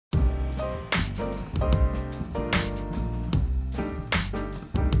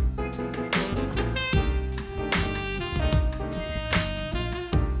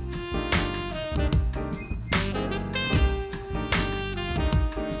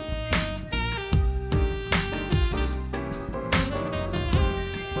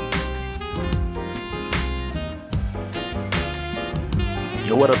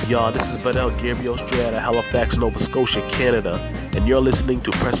Yo, what up, y'all? This is Benel Gabriel straight out of Halifax, Nova Scotia, Canada, and you're listening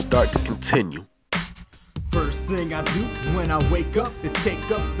to Press Start to Continue. First thing I do when I wake up is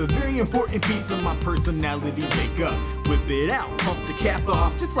take up a very important piece of my personality makeup. Whip it out, pump the cap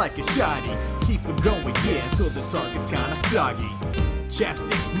off just like a shotty. Keep it going, yeah, until the target's kinda soggy.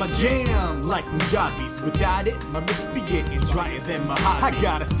 Chapstick's my jam, like Punjabis. Without it, my lips be getting drier than Mojave. I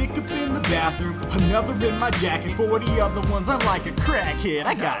got a stick up in the bathroom, another in my jacket. 40 other ones, I'm like a crackhead,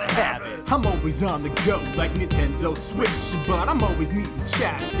 I gotta have it. I'm always on the go, like Nintendo Switch. But I'm always needing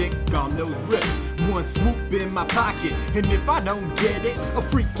chapstick on those lips. One swoop in my pocket, and if I don't get it, a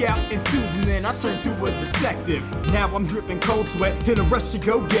freak out ensues, and then I turn to a detective. Now I'm dripping cold sweat, in a rush to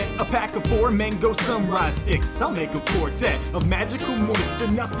go get a pack of 4 mango sunrise sticks. I'll make a quartet of magical moisture,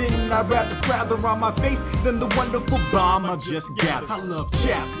 nothing I'd rather slather on my face than the wonderful bomb I just got. I love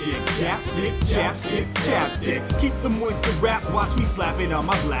chapstick, chapstick, chapstick, chapstick. Keep the moisture wrap, watch me slap it on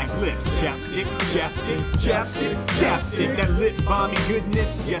my black lips. Chapstick, chapstick, chapstick, chapstick. That lip balmy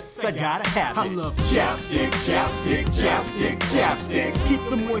goodness, yes, I gotta have it. I love chapstick, chapstick, chapstick, chapstick. Keep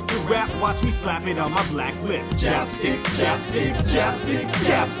the moisture wrap, watch me slap it on my black lips. Chapstick, chapstick, chapstick,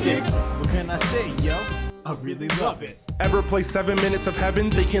 chapstick. What can I say, yo? I really love it. Ever play 7 Minutes of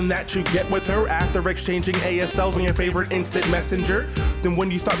Heaven thinking that you get with her after exchanging ASLs on your favorite instant messenger? Then when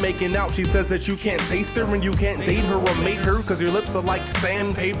you start making out, she says that you can't taste her and you can't date her or mate her cause your lips are like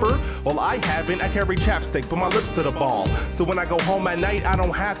sandpaper? Well, I haven't, I carry chapstick, but my lips are the balm. So when I go home at night, I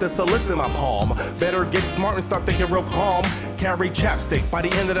don't have to solicit my palm. Better get smart and start thinking real calm. Carry chapstick by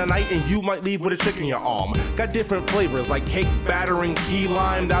the end of the night and you might leave with a chick in your arm. Got different flavors like cake batter and key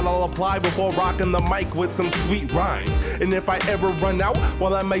lime that I'll apply before rocking the mic with some sweet rhymes. And if I ever run out,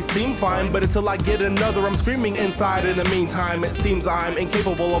 well, I may seem fine, but until I get another, I'm screaming inside. In the meantime, it seems I'm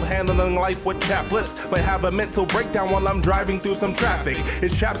incapable of handling life with chapped lips, but have a mental breakdown while I'm driving through some traffic.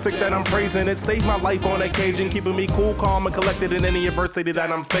 It's chapstick that I'm praising. It saved my life on occasion, keeping me cool, calm, and collected in any adversity that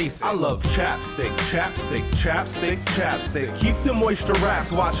I'm facing. I love chapstick, chapstick, chapstick, chapstick. Keep the moisture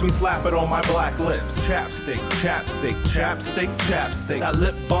wrapped, watch me slap it on my black lips. Chapstick, chapstick, chapstick, chapstick. That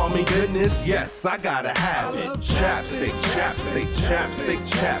lip balmy goodness, yes, I gotta have it. Chapstick, chapstick, chapstick,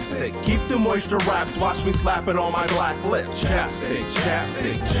 chapstick. Keep the moisture wrapped, watch me slap it on my black lips. Chapstick,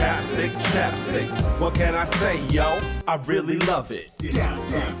 chapstick, chapstick, chapstick. What can I say, yo? I really love it.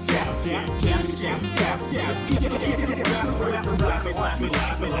 Chapstick, chapstick, chapstick, chapstick. Watch me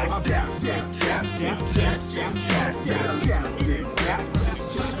slap it like chapstick, chapstick, chapstick, chapstick, chapstick.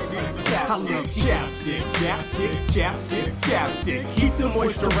 I love chapstick, chapstick, chapstick, chapstick. Keep the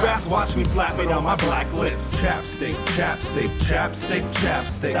moisture wrapped, watch me slap it on my black lips. Chapstick, chapstick, chapstick,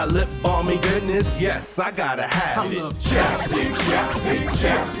 chapstick. That lip balmy goodness, yes, I gotta have it. I love chapstick, chapstick,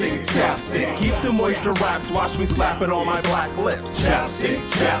 chapstick, chapstick. Keep the moisture wrapped, watch me slap it on my black lips. Chapstick,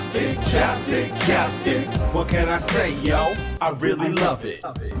 chapstick, chapstick, chapstick. What can I say, yo? I really love it.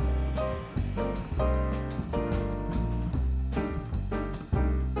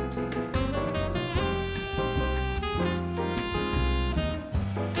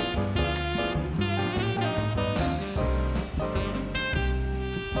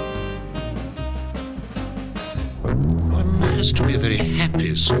 Has to be a very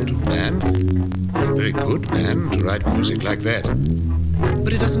happy sort of man, a very good man to write music like that.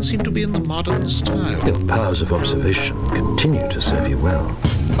 But it doesn't seem to be in the modern style. Your powers of observation continue to serve you well.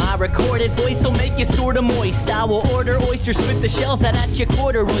 My recorded voice will make you sorta moist. I will order oysters with the shells out at your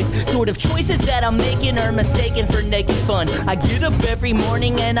corduroys. Sort of choices that I'm making are mistaken for naked fun. I get up every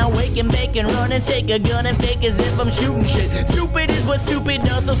morning and I wake and bake and run and take a gun and fake as if I'm shooting shit. Stupid is what stupid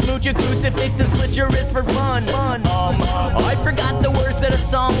does, so smooch your crucifix and slit your wrist for fun. I forgot the words of the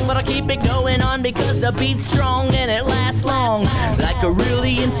song, but I'll keep it going on because the beat's strong and it lasts long. Like a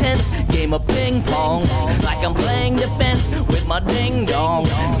really intense game of ping pong. Like I'm playing defense with my ding dong.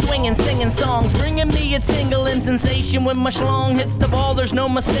 Swinging, singing songs, bringing me a tingling sensation. When my schlong hits the ball, there's no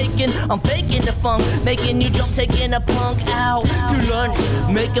mistaking. I'm faking the funk, making you jump, taking a punk out to lunch.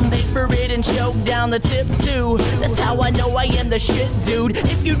 Make 'em pay for it and choke down the tip too. That's how I know I am the shit, dude.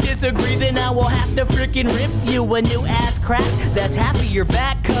 If you disagree, then I will have to frickin' rip you a new ass crack that's half of your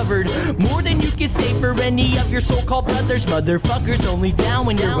back covered. More than you can say for any of your so-called brothers. Motherfuckers only down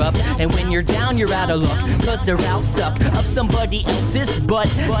when you're up, and when you're down, you're out of luck. Cause they're out stuck up somebody else's butt.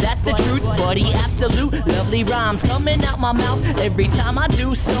 That's the truth, buddy, absolute lovely rhymes coming out my mouth every time I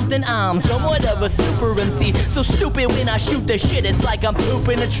do something. I'm somewhat of a super MC, so stupid when I shoot the shit, it's like I'm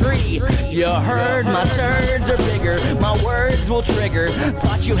pooping a tree. You heard my turds are bigger, my words will trigger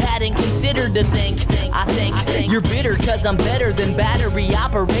thoughts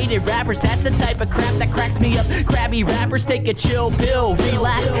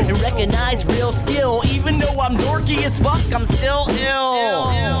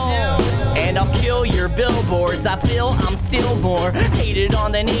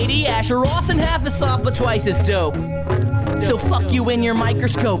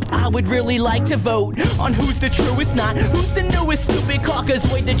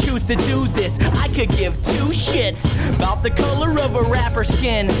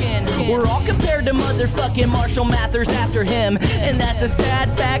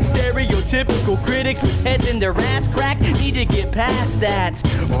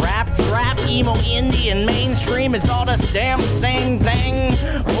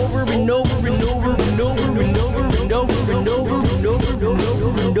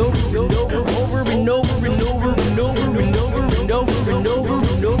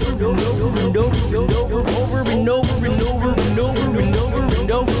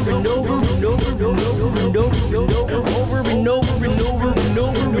over and over and over and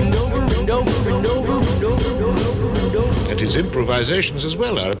over and over and over and over and over and over. And his improvisations as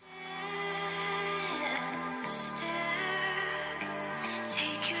well are.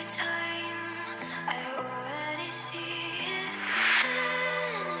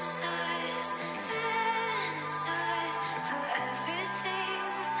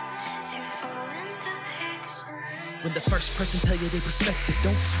 When the first person tell you their perspective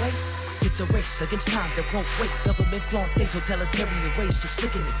don't sway, it's a race against time that won't wait. Government flaunt their totalitarian ways, so sick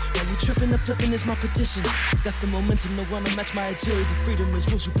in it. While you tripping and flipping is my petition. Got the momentum to wanna match my agility. Freedom is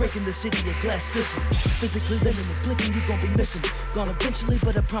rules, you breaking the city of glass glisten. Physically living and blinking, you gon' be missing it. Gone eventually,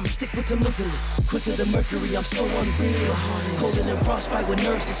 but I promise stick with it mentally. Quicker than Mercury, I'm so unreal. Colder than frostbite with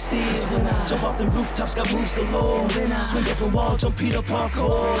nerves of steel. When I jump off the rooftops, got moves galore. Then I swing up a wall, jump Peter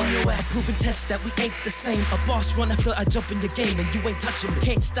Parkour. I proven test that we ain't the same. A boss run after I jump in your game, and you ain't touching me.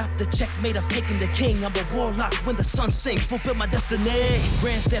 Can't stop the checkmate, I've taken the king. I'm a warlock when the sun sings, fulfill my destiny.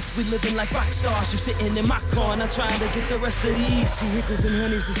 Grand theft, we living like rock stars. You sitting in my car, and I'm trying to get the rest of these. See, Hickles and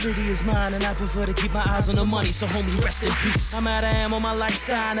Honeys, the city is mine, and I prefer to keep my eyes on the money. So homie, rest in peace. I'm out, I am on my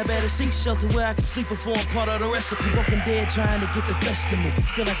lifestyle, and I better seek shelter where I can sleep before I'm part of the recipe. Walking dead, trying to get the best of me.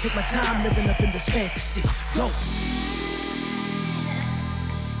 Still, I take my time living up in this fantasy. Go.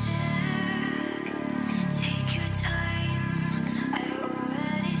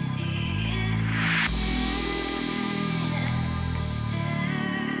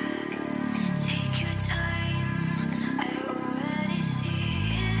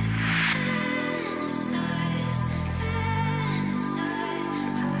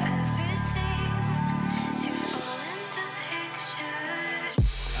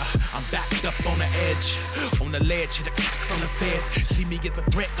 Backed up on the edge, on the ledge, hit a kick from the feds. See me as a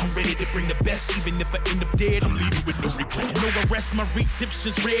threat, I'm ready to bring the best. Even if I end up dead, I'm leaving with no regret. No arrest, my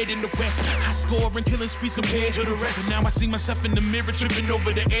redemption's red in the west. High score and killing sprees compared to the rest. And now I see myself in the mirror, tripping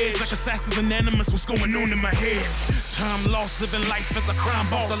over the edge. Like assassins and animals, what's going on in my head? Time lost, living life as a crime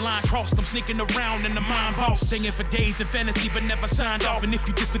boss. The line crossed, I'm sneaking around in the mind boss. Singing for days in fantasy, but never signed off. And if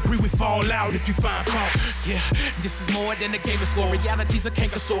you disagree, we fall out if you find fault. Yeah, this is more than a game of score. Reality's a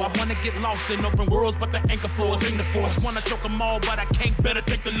canker, so I wanna get lost in open worlds, but the anchor for a thing to force. Wanna choke them all, but I can't. Better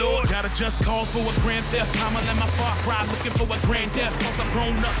thank the Lord. Got a just cause for a grand theft. I'ma let my far cry, looking for a grand death. Cause I'm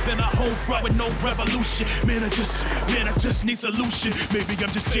grown up in a home front with no revolution. Man, I just need solution. Maybe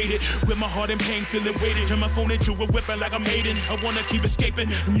I'm just jaded, with my heart in pain, feeling weighted. Turn my phone into a weapon like I'm hating. I wanna keep escaping,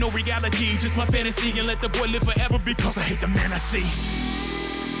 no reality, just my fantasy, and let the boy live forever because I hate the man I see.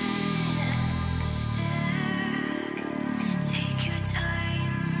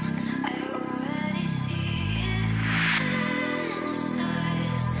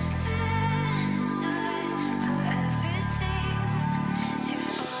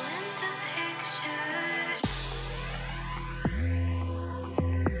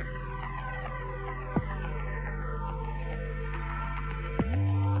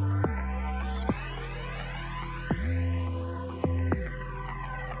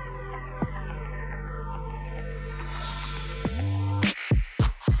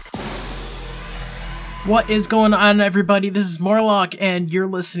 What is going on, everybody? This is Morlock, and you're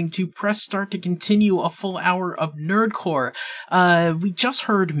listening to Press Start to Continue, a full hour of nerdcore. We just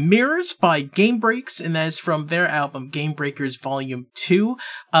heard Mirrors by Game Breaks, and that is from their album Game Breakers Volume 2.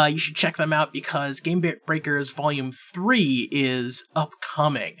 You should check them out because Game Breakers Volume 3 is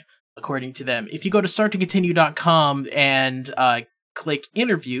upcoming, according to them. If you go to starttocontinue.com and click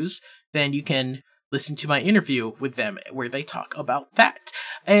interviews, then you can listen to my interview with them where they talk about that.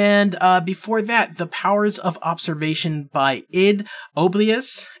 And before that, The Powers of Observation by Id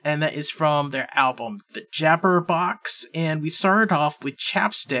Oblius, and that is from their album The Jabberbox. And we started off with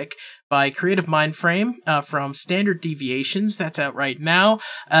Chapstick by Creative Mindframe from Standard Deviations. That's out right now,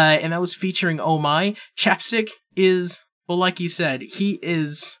 and that was featuring Oh My. Chapstick is, well, like he said, he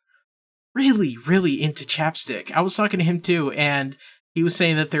is really, really into chapstick. I was talking to him too, and he was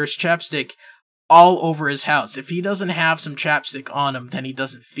saying that there's chapstick all over his house. If he doesn't have some chapstick on him, then he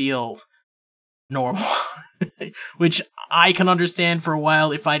doesn't feel normal. Which I can understand for a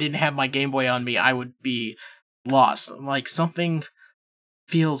while. If I didn't have my Game Boy on me, I would be lost. Like, something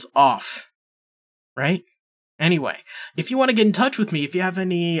feels off. Right? Anyway, if you want to get in touch with me, if you have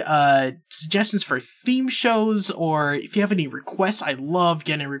any suggestions for theme shows, or if you have any requests, I love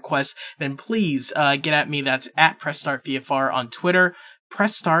getting requests, then please get at me. That's at PressStartVFR on Twitter,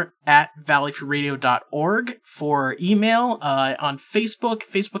 PressStart@valleyfreeradio.org for email, on Facebook,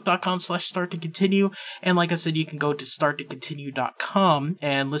 facebook.com/starttocontinue, and like I said, you can go to starttocontinue.com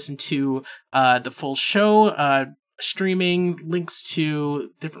and listen to the full show, streaming, links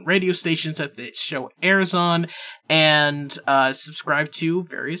to different radio stations that the show airs on, and subscribe to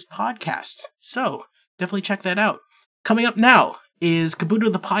various podcasts. So definitely check that out. Coming up now is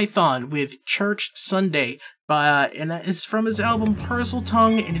Kabuto the Python with Church Sunday, and that is from his album Parcel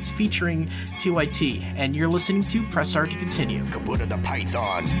Tongue, and it's featuring TYT. And you're listening to Press Start to Continue. Kabuto the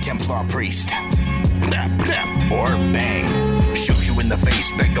Python, Templar Priest. Or bang. Shoot you in the face,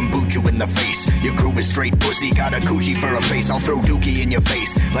 beg 'em boot you in the face. Your crew is straight pussy, got a coochie for a face. I'll throw dookie in your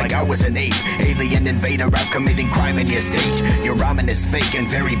face like I was an ape. Alien invader, I'm committing crime in your state. Your ramen is fake and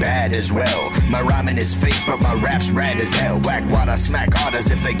very bad as well. My ramen is fake, but my rap's rad as hell. Whack water, smack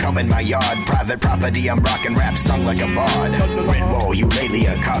otters if they come in my yard. Private property, I'm rocking rap sung like a bard. Red wall,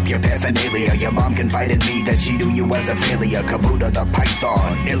 Eulalia, cop your paraphernalia. Your mom confided me that she knew you was a failure. Kabuto the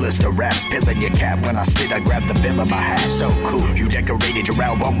Python, illest of raps, pillin' your cap. When I spit, I grab the bill of my hat. So cool, you decorated your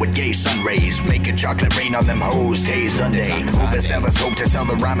album with gay sun rays, making chocolate rain on them hoes, Tay Sunday. Oversellers hope to sell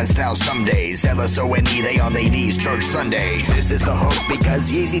the ramen style someday. Zealous O-N-E, they on their knees, Church Sunday. This is the hook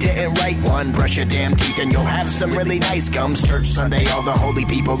because Yeezy didn't write one. Brush your damn teeth and you'll have some really nice gums. Church Sunday, all the holy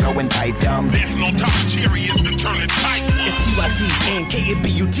people going pipe dumb. There's no top chariots to turn it tight. It's TYT and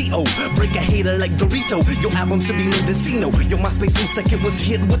KABUTO. Break a hater like Dorito. Your album should be named Casino. Your MySpace looks like it was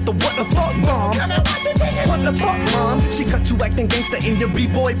hit with the what the fuck bomb. What the fuck, mom? She got you acting gangster in your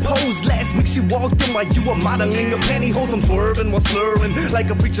b-boy pose. Last week she walked in while you were modeling your pantyhose. I'm swerving while slurring like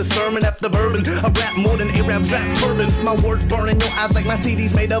a preacher's sermon after bourbon. I rap more than Arabs rap turbans. My words burning your eyes like my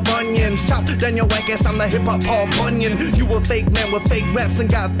CDs made of onions. Chop down your whack ass, I'm the hip-hop Paul Bunyan. You a fake man with fake raps and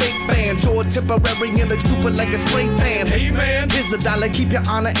got fake fans. You're temporary and look stupid like a spray tan. Hey man, here's $1, keep your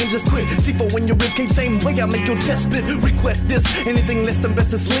honor and just quit. C4 when your rib cage same way, I make your chest split. Request this, anything less than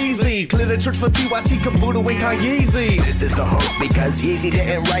best is sleazy. Clear the church for TYT, Kabuto and Kanye. This is the hook because Yeezy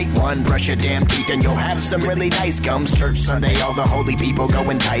didn't write one. Brush your damn teeth and you'll have some really nice gums. Church Sunday, all the holy people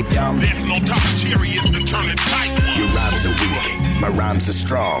going type dumb. There's no top chariots to turn it tight. Your rhymes are weak, my rhymes are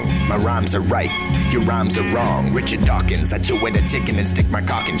strong. My rhymes are right, your rhymes are wrong. Richard Dawkins, I chew with a chicken and stick my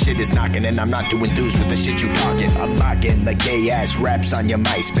cock and shit is knocking. And I'm not too enthused with the shit you talking. I'm mocking the gay ass raps on your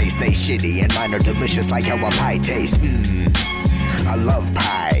MySpace. They shitty and mine are delicious like how a pie tastes. I love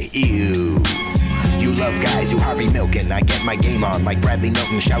pie, ew. You love guys who Harvey milking. I get my game on like Bradley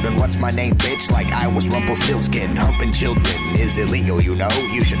Milton shouting, what's my name, bitch? Like I was Rumpelstiltskin. Humping children is illegal, you know.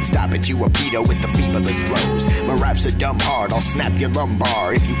 You should stop it, you a pedo with the feeblest flows. My raps are dumb hard, I'll snap your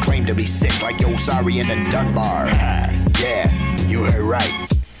lumbar if you claim to be sick like Osarian and Dunbar. Yeah, you heard right.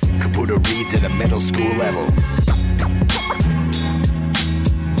 Kabuto reads at a middle school level.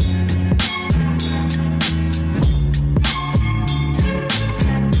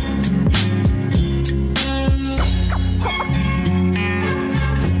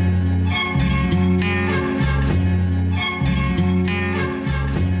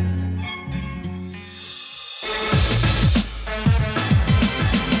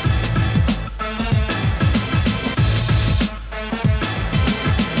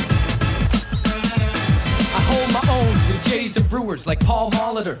 Like Paul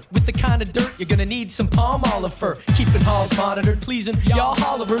Molitor. With the kind of dirt, you're gonna need some palm olive fur. Keeping halls monitored, pleasing y'all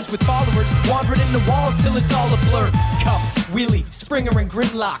hollowers with followers. Wandering in the walls till it's all a blur. Cup Wheelie, Springer and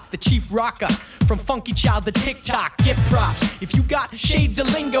Gridlock, the chief rocker. From Funky Child to TikTok, get props. If you got shades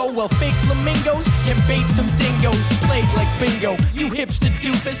of lingo, well, fake flamingos can bait some dingoes. Played like bingo, you hipster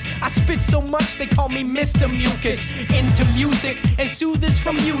doofus. I spit so much they call me Mr. Mucus. Into music and soothers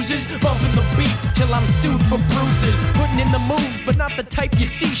from users. Bumping the beats till I'm sued for bruises. Putting in the moves, but not the type you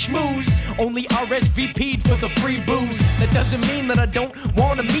see schmooze. Only RSVP'd for the free booze. That doesn't mean that I don't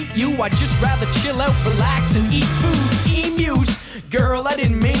wanna meet you. I'd just rather chill out, relax, and eat food. Emus. Girl, I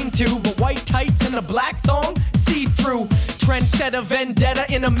didn't mean to, but white tights and a black thong, see-through. Trendsetter vendetta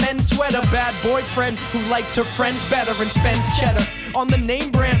in a men's sweater. Bad boyfriend who likes her friends better and spends cheddar on the name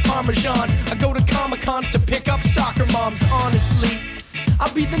brand Parmesan. I go to Comic-Cons to pick up soccer moms, honestly.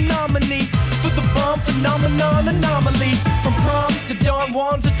 I'll be the nominee for the bomb phenomenon anomaly. From proms to Don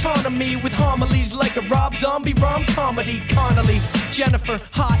Juan's autonomy, with homilies like a Rob Zombie rom-comedy. Connolly, Jennifer,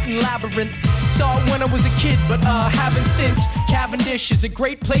 hot and labyrinth. Saw it when I was a kid, but haven't since. Cavendish is a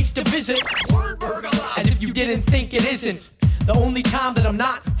great place to visit. As if you didn't think it isn't. The only time that I'm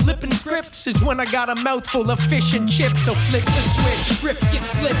not flipping scripts is when I got a mouthful of fish and chips. So flip the switch. Scripts get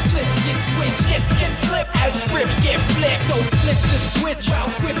flipped, flips get switched. Hits get slipped as scripts get flipped. So flip the switch while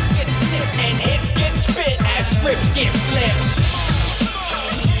whips get snipped and hits get spit as scripts get flipped.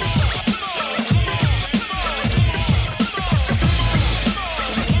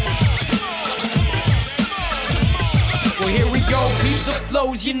 Well, here we go, beat the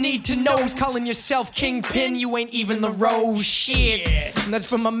flows you need to know. Calling yourself Kingpin, you ain't even the rose. Shit. And that's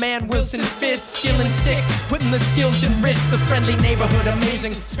from my man Wilson Fisk, skillin' sick, putting the skills in risk. The friendly neighborhood,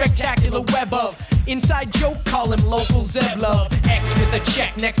 amazing, spectacular web of inside joke, call him local Zeb Love. X with a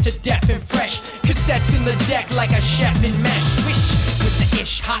check next to Def and Fresh. Cassettes in the deck like a chef in mesh. Swish with the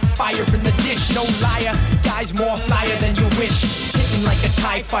ish, hot fire in the dish, no liar. Guys more flyer than you wish. Hitting like a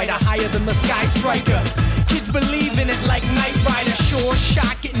TIE fighter, higher than the Sky Striker. Kids believe in it like Knight Rider, sure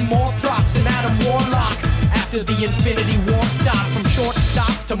shot, getting more props than Adam Warlock. After the Infinity War stopped, from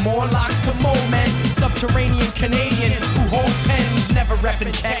shortstop to Morlocks to mole men, subterranean Canadian who hold pens, never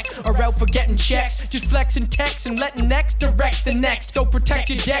repping text or out for getting checks, just flexing text and letting next direct the next. Go protect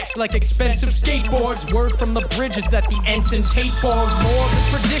your decks like expensive skateboards. Word from the bridges that the ensigns hate balls. More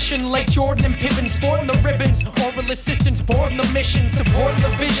of a tradition like Jordan and Pippen, sporting the ribbons. Oral assistants boarding the mission, supporting the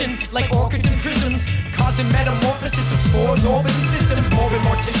vision like orchids and prisms, causing metamorphosis of spores, orbiting systems, morbid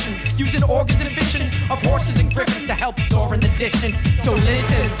morticians, using organs and visions of horses and griffins to help soar in the distance. So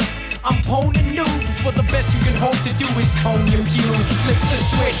listen, I'm poning news, well the best you can hope to do is cone your view. Flip the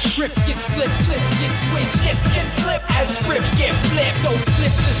switch, scripts get flipped, clips get switched, hits get slipped as scripts get flipped. So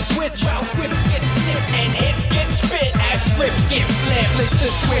flip the switch while whips get snipped and hits get spit as scripts get flipped. Flip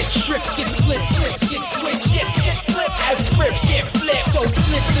the switch, scripts get flipped, clips get switched, hits get slipped as scripts get flipped. So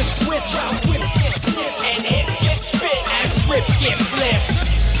flip the switch while whips get snipped and hits get spit as scripts get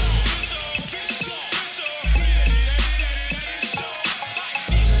flipped.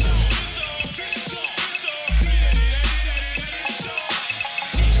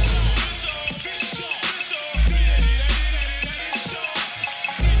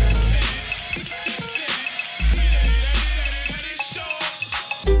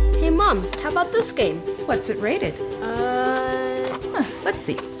 Mom, how about this game? What's it rated? Let's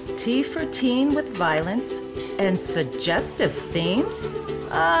see. T for teen with violence and suggestive themes?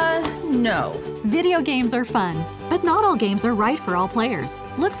 No. Video games are fun, but not all games are right for all players.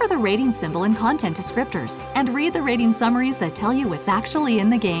 Look for the rating symbol in content descriptors and read the rating summaries that tell you what's actually in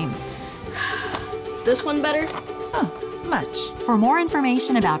the game. This one better? Much. For more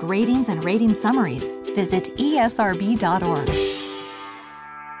information about ratings and rating summaries, visit esrb.org.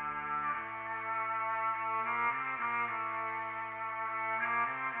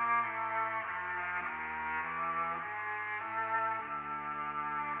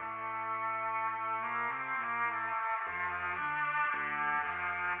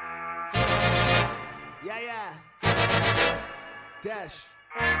 Dash.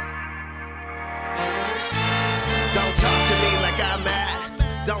 Don't talk to me like I'm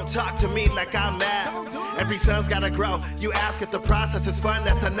mad. Don't talk to me like I'm mad. Every son's gotta grow. You ask if the process is fun,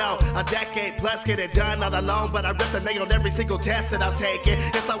 that's a no. A decade plus, get it done all alone. But I rip the nail on every single test that I'll take it.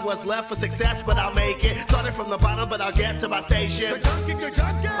 Guess I was left for success, but I'll make it. Started from the bottom, but I'll get to my station.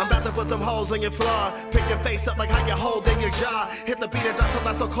 I'm about to put some holes in your floor. Pick your face up like how you hold in your jaw. Hit the beat and drop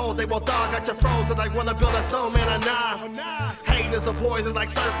something so cold they won't thaw. Got you frozen like wanna build a snowman or nah. Haters are poison like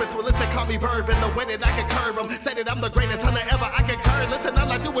surface. Well, listen, call me bourbon. The way that I can curb them. Say that I'm the greatest hunter ever I can curb. Listen,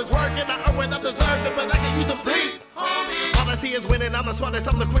 all I do is work and I owe it, I'm deserving, but I can use some sleep. All I see is winning, I'm the smartest,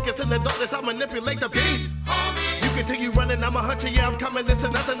 I'm the quickest in the darkness, I manipulate the beast. You continue running, I'm a hunter, yeah, I'm coming, this is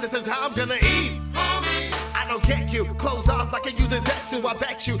nothing, this is how I'm gonna eat. I don't get you. Closed off like it uses Zetsu, I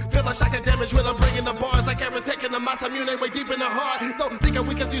bet you. Feel like shock and damage when I'm bringing the bars. Like Aaron's taking the mouse, I'm way deep in the heart. Don't think I'm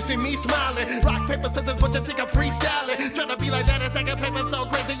weak cause you see me smiling. Rock, paper, scissors, what you think I'm freestyling? Trying to be like that, a second paper so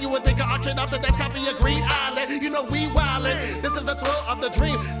crazy. You would think I'm auction off the next copy of Green Island. You know we wildin', this is the thrill of the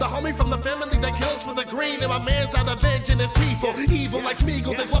dream. The homie from the family that kills for the green. And my man's out avenging his people. Evil like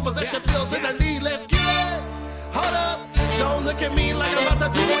Smeagol, this what possession feels in the need. Let's get it. Hold up, don't look at me like I'm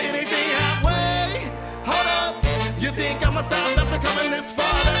about to do anything halfway. Hold up, you think I'ma stop after coming this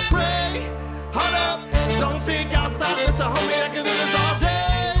far? Let's pray. Hold up, don't think I'll stop. Listen, homie, I can do this all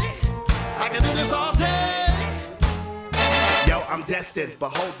day. I can do this all day. Yo, I'm destined,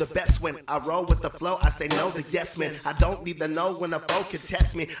 behold the best when I roll with the flow, I say no to yes men. I don't need to know when a foe can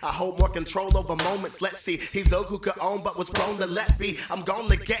test me. I hold more control over moments, let's see. He's Zoku could own but was prone to let be. I'm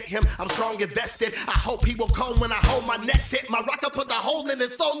gonna get him, I'm strong invested. I hope he will come when I hold my next hit. My rocker put the hole in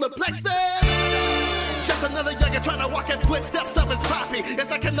his solar plexus. Just another youngin' trying to walk in footsteps of his poppy. It's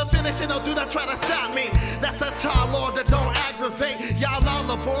like in the finish and don't do not try to stop me. That's a tall lord that don't aggravate. Y'all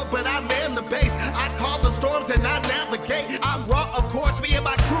all aboard, but I man the base. I call the storms and I navigate. I'm raw, of course, me and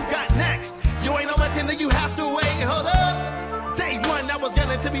my crew got next. You ain't on my team, then you have to wait. Hold up. Day one, I was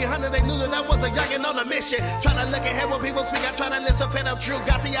gunning to be 100. They knew that I was a youngin' on a mission. Trying to look ahead when people speak. I try to listen, pen up true.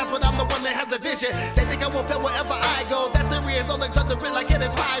 Got the eyes, but I'm the one that has a vision. They think I won't fail wherever I go. That theory is no like something real like it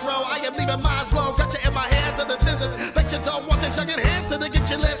is pyro. I am leaving minds blown. Got you in my hands of the scissors. Bet you don't want this youngin' hands to get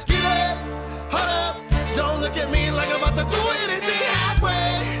you. Let's get it. Hold up. Don't look at me like I'm about to do anything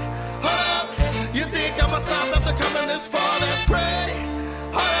halfway. Hold up. You think I'ma stop after coming this far? Let's pray.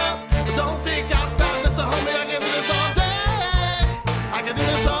 Hold up. Don't think I'll stop. Listen, homie, I can do this all day. I can do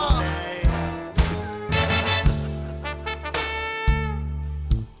this all day.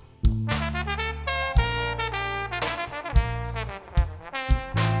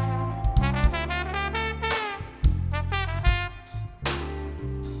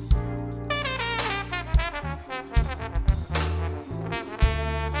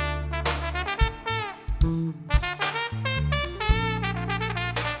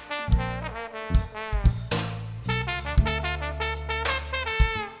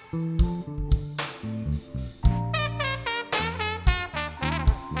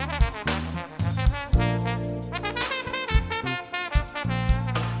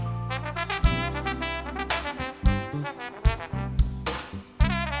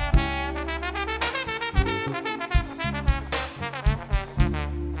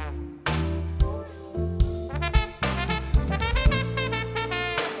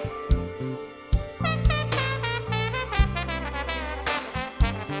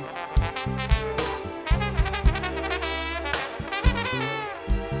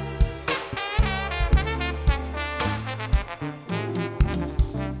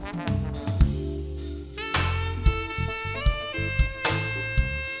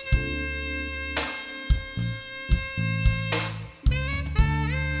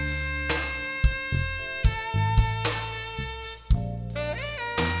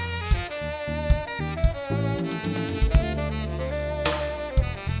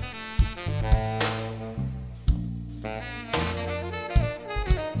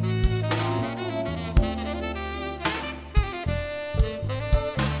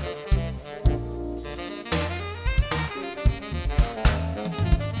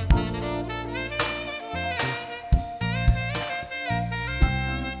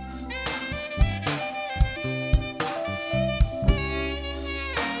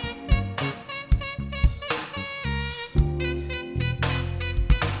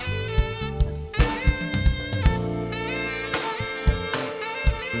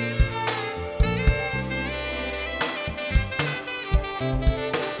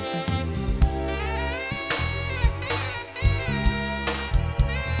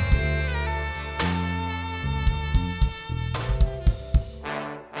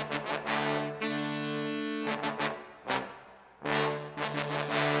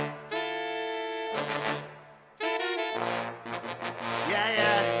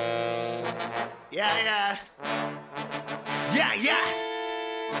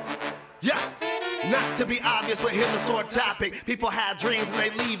 Not to be obvious, but here's a sore topic. People have dreams and they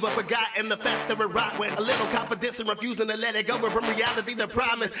leave, but forgotten the facts that we're rock with. A little confidence and refusing to let it go. But from reality, the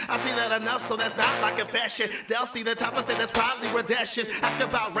promise. I see that enough, so that's not my confession. They'll see the top and say that's probably redactions. Ask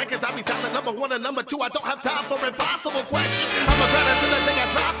about rankings, I'll be silent number one and number two. I don't have time for impossible questions. I'm a brother to the thing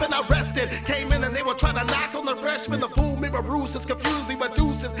I dropped and I rested. Came in and they were trying to knock on the freshman. The fool mirror bruises, confusing my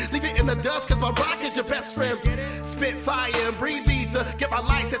deuces. Leave it in the dust, cause my rock is your best friend. Spit fire and breathe ether. Get my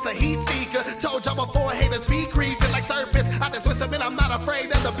license a heat seeker. Told y'all before haters be creeping like serpents. I dismiss them and I'm not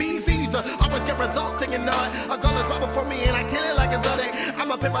afraid of the bees either. Always get results singing on.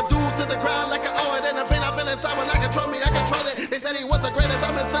 pay my dues to the ground like I owe it. And the pain I feel inside when I control me, I control it. They said he was the greatest,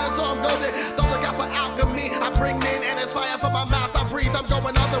 I'm his son, so I'm golden. Don't look out for alchemy, I bring men and it's fire for my mouth, I breathe. I'm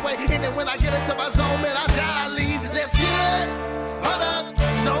going all the way, and then when I get into my zone, man, I die, I leave. Let's get it. Hold up,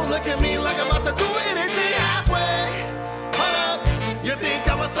 don't look at me like I'm about to do anything halfway. Hold up, you think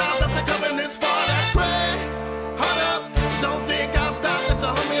I'm a style after coming this far? That's great. Hold up, don't think I'll stop.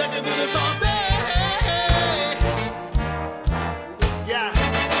 Listen, homie, I can do this all day. Yeah.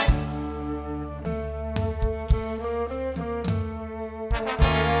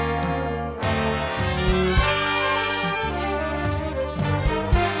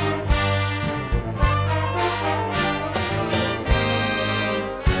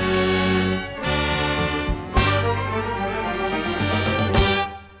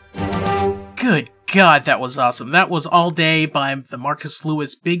 Good God, that was awesome. That was All Day by the Marcus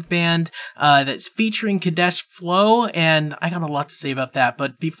Lewis Big Band, that's featuring Kadesh Flow, and I got a lot to say about that.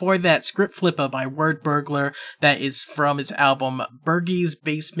 But before that, Script Flipper by Word Burglar, that is from his album Bergie's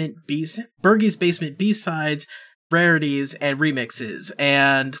Basement B-Sides, Rarities, and Remixes.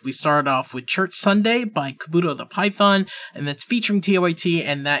 And we started off with Church Sunday by Kabuto the Python, and that's featuring TYT,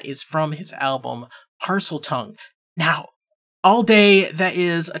 and that is from his album Parcel Tongue. Now, All Day, that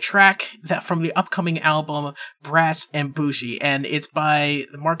is a track that from the upcoming album Brass and Bougie, and it's by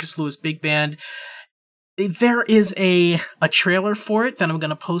the Marcus Lewis Big Band. There is a trailer for it that I'm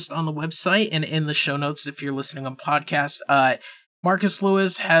going to post on the website and in the show notes if you're listening on podcast. Marcus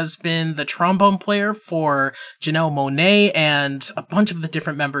Lewis has been the trombone player for Janelle Monáe, and a bunch of the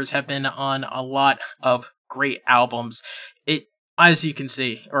different members have been on a lot of great albums. It, as you can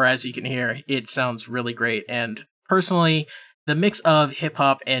see, or as you can hear, it sounds really great, and personally, the mix of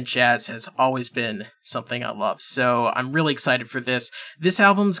hip-hop and jazz has always been something I love, so I'm really excited for this. This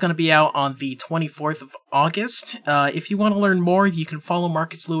album is going to be out on the 24th of August. If you want to learn more, you can follow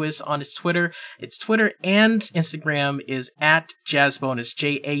Marcus Lewis on his Twitter. Its Twitter and Instagram is @JazzBonus,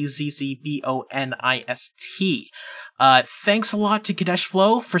 JAZZBONIST. Thanks a lot to Kadesh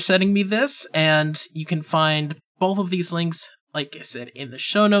Flow for sending me this, and you can find both of these links, like I said, in the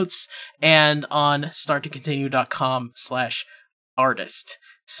show notes and on starttocontinue.com/artist.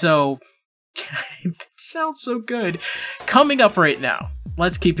 So, it sounds so good. Coming up right now,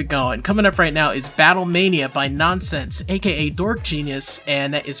 let's keep it going. Coming up right now is Battle Mania by Nonsense, aka Dork Genius,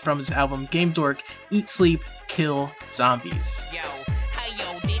 and that is from his album Game Dork, Eat, Sleep, Kill, Zombies. Yo,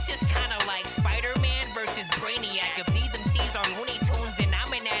 this is kinda like Spider-Man versus Brainiac. If these MCs are Looney Tunes, then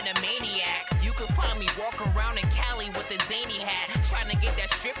I'm an Animaniac. You can find me walking around in Cali with a zany hat, trying to get that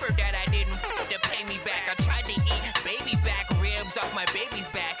stripper that I didn't to pay me back. I tried to eat baby back ribs off my baby's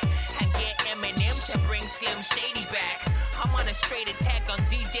back and get Eminem to bring Slim Shady back. I'm on a straight attack on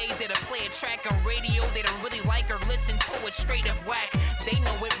DJs that'll play a track on radio they don't really like or listen to it straight up whack. They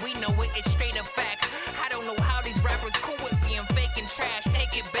know it, we know it, it's straight up fact. I don't know how these rappers cool with being fake and trash.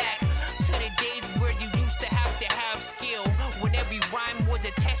 Take it back to the days where you used to have skill, when every rhyme was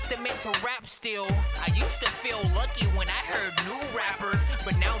a testament to rap still. I used to feel lucky when I heard new rappers,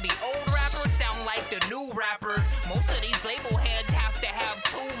 but now the old rappers sound like the new rappers. Most of these label heads have to have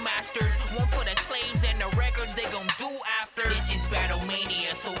two masters, one for the slaves and the records they gon' do after. This is Battle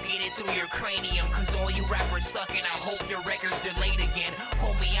Mania, so get it through your cranium, cause all you rappers suck and I hope your record's delayed again.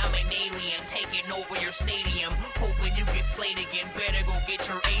 Homie, I'm an alien, taking over your stadium, hoping you get slayed again. Better go get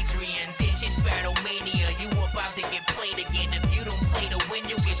your Adrians. This is Battle Mania, you about to get played again. If you don't play to win,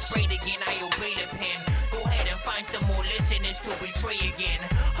 you get sprayed again. I obey the pen. Go ahead and find some more listeners to betray again.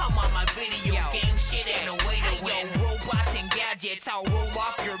 I'm on my video game shit and a way to win. Robots and gadgets, I'll roll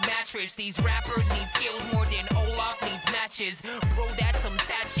off your mattress. These rappers need skills more than Olaf needs matches. Bro, that's some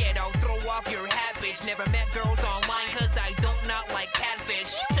sad shit, I'll throw off your habits. Never met girls online cause I don't not like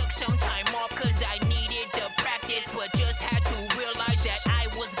catfish. Took some time off cause I needed the practice, but just had to realize that I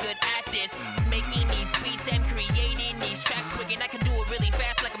was good at this. Making these beats and creating these tracks quick, and I can do it really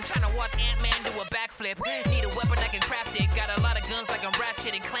fast like I'm trying to watch Ant-Man do a backflip. Need a weapon, I can craft it. Got a lot of guns like I'm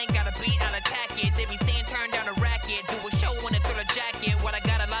Ratchet and Clank. Got a beat, I'll attack it. They be saying turn down a racket. Do a show in a thriller jacket. What I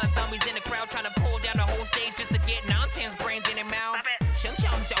got a lot of zombies in the crowd trying to pull down the whole stage just to get nonsense brains in their mouth.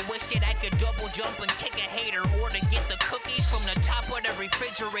 Sometimes I wish that I could double jump and kick a hater, or to get the cookies from the top of the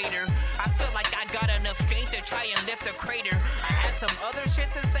refrigerator. I feel like I got enough strength to try and lift a crater. I had some other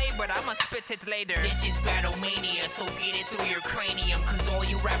shit to say, but I'ma spit it later. This is Battle Mania, so get it through your cranium, cause all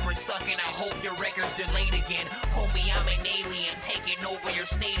you rappers suck and I hope your record's delayed again. Homie, I'm an alien, taking over your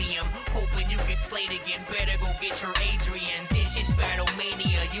stadium, hoping you get slayed again. Better go get your Adrians. This is Battle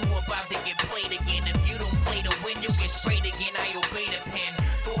Mania, you about to get played again. If you don't play to win, you get sprayed again. I obey the pen.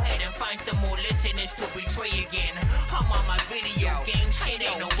 Go ahead and find some more listeners to betray again. I'm on my video Game shit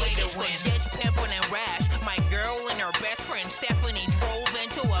ain't no way to win. Just pimpin' and rash. My girl and her best friend Stephanie drove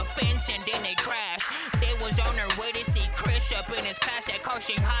into a fence and then they crashed. They was on their way to see Chris up in his class at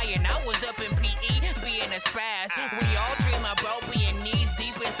Cushing High, and I was up in PE being a spaz. We all dream about being knees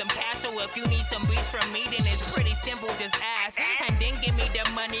deep in some castle. If you need some beats from me, then it's pretty simple, just ask. And then give me the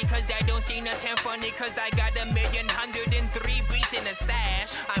money, cause I don't see nothing funny, cause I got 1,103 beats in the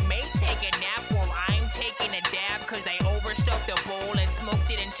stash. I may take a nap while I'm taking a dab, cause I overstuffed the bowl and smoked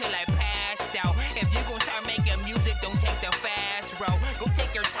it until I passed out. If you gon' start making music, don't take the fast route. Go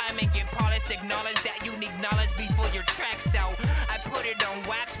take your time and get polished. Acknowledge that you need knowledge before your track's out. I put it on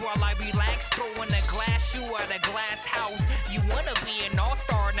wax while I relax, throwing a glass shoe at a glass house. You wanna be an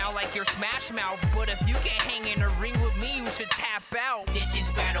all-star now like your Smash Mouth, but if you can't hang in the ring with me, you should tap out. This is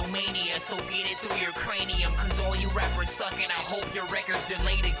Battlemania, so get it through your cranium, cause all you rappers suck and I hope your record's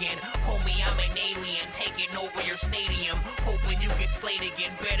delayed again. Homie, I'm an alien taking over your stadium, hoping you get slayed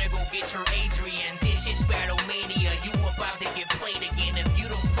again. Better go get your Adrians. This is Battlemania, you about to get played again. If you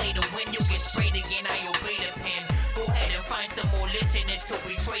don't play to win, you'll get sprayed again. I obey the pen. Go ahead and find some more listeners to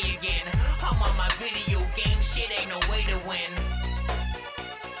betray again. I'm on my video game, shit ain't no way to win.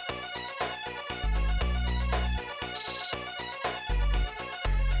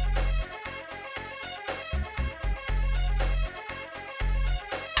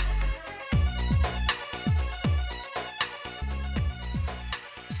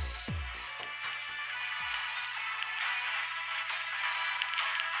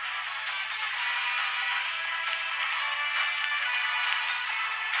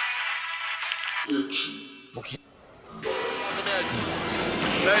 Okay.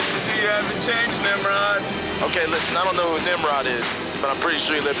 Nice to see you haven't changed, Nimrod. Okay, listen, I don't know who Nimrod is, but I'm pretty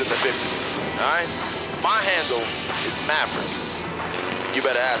sure he lived in the 50s. Alright? My handle is Maverick. You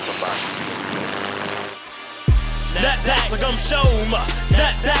better ask somebody. Snap back like I'm Shoma.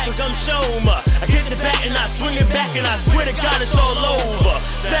 Snap back like I'm Shoma. I get the bat and I swing it back and I swear to God it's all over.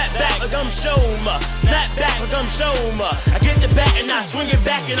 Snap back like I'm Shoma. Snap back like I'm Shoma. I get the bat and I swing it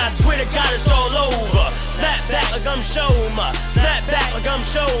back and I swear to God it's all over. Snap back like I'm Shoma. Snap back like I'm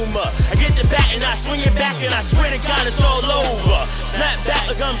Shoma. I get the bat and I swing it back and I swear to God it's all over. Snap back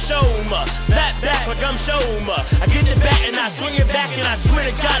like I'm Shoma. Snap back like I'm Shoma. I get the bat and I swing it back and I swear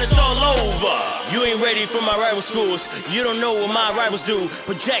to God it's all over. You ain't ready for my rival schools. You don't know what my rivals do.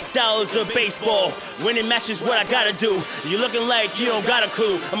 Projectiles of baseball. Winning matches what I gotta do. You looking like you don't got a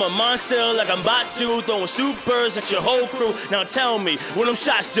clue. I'm a monster like I'm Batu, throwing supers at your whole crew. Now tell me what them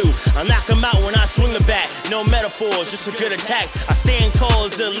shots do. I knock them out when I swing the bat. No metaphors, just a good attack. I stand tall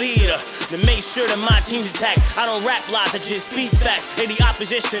as a leader to make sure that my team's attack. I don't rap lies, I just speak facts. In the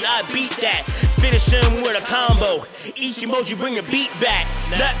opposition, I beat that. Finish him with a combo. Each emoji bring a beat back.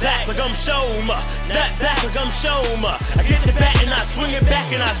 Snap back like I'm Shoma. Snap back like I'm Shoma. I get the bat and I swing it back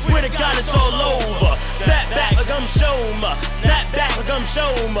and I swear to God it's all over. Snap back like I'm Shoma. Snap back like I'm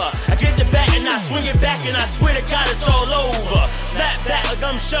Shoma. I get the bat and I swing it back and I swear to God it's all over. Snap back like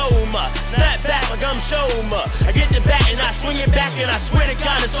I'm Shoma. Snap back like I'm Shoma. I get the bat and I swing it back and I swear to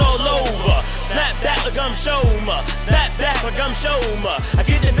God it's all over. Snap back like I'm Shoma. Snap back like I'm Shoma. I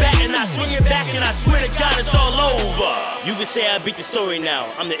get the bat and I swing it back and I swear to God it's all over. You can say I beat the story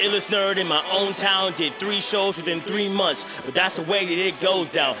now. I'm the illest nerd in my own town. Did 3 shows within 3 months, but that's the way that it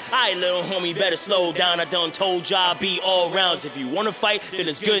goes down. Alright, little homie, better slow down. I done told y'all be all rounds. If you wanna fight, then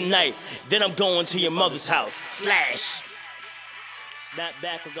it's good night. Then I'm going to your mother's house. Slash. Snap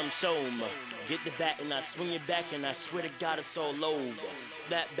back like I'm Shoma. Get the bat and I swing it back and I swear to God it's all over.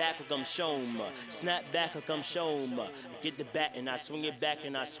 Snap back like I'm Shoma. Snap back like I'm Shoma. Get the bat and I swing it back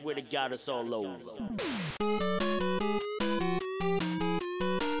and I swear to God it's all over.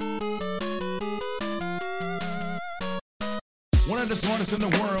 One of the smartest in the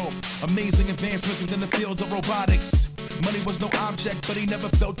world. Amazing advancements within the field of robotics. Money was no object, but he never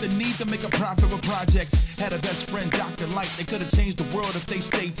felt the need to make a profit with projects. Had a best friend, Dr. Light. They could have changed the world if they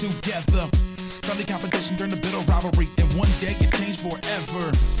stayed together. Friendly competition during the bitter rivalry, and one day it changed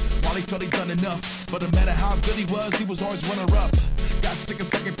forever. While he felt he'd done enough, but no matter how good he was always runner-up. Got sick of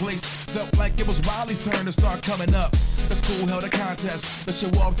second place, felt like it was Wiley's turn to start coming up. The school held a contest to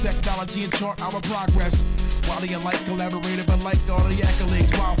show off technology and chart our progress. Wiley and Light collaborated, but like all the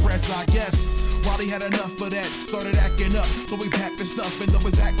accolades, wild press, I guess. Wiley had enough of that, started acting up, so we packed the stuff, and though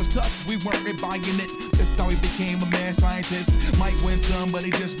his act was tough, we weren't buying it. That's how he became a mad scientist. Might win some, but he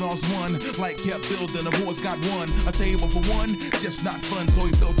just lost one. Light kept building, awards got one. A table for one, just not fun, so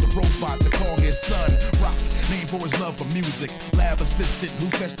he built a robot to call his son. Rock, Named for his love for music. Lab assistant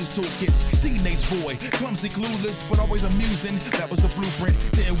who fetched his toolkits. Teenage boy, clumsy, clueless, but always amusing. That was the blueprint.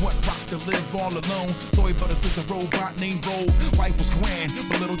 Didn't want Rock to live all alone. So he built a sister robot named Roll. Wife was grand,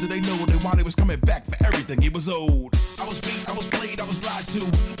 but little did they know that while he was coming back for everything, he was old. I was beat, I was played, I was lied to.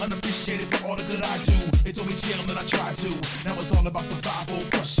 Unappreciated for all the good I do. They told me chill and I tried to. Now it's all about survival,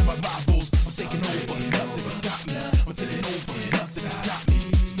 crushing my rivals. I'm taking over, nothing can stop me. I'm taking over, nothing can stop me.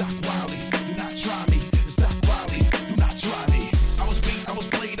 Stock Wiley, do not try me. Stock Wiley, do not try me. I was beat, I was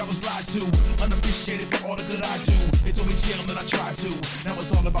played, I was lied to. Unappreciated for all the good I do. They told me chill and I tried to. Now it's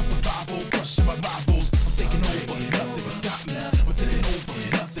all about survival, crushing my rivals. I'm taking over, nothing can stop me. I'm taking over,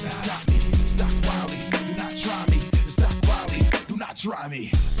 nothing can stop me. Stock Wiley, do not try me. Stock Wiley, do not try me.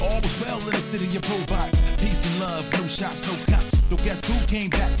 All was well in the city of robots. Peace and love, no shots, no cops. So guess who came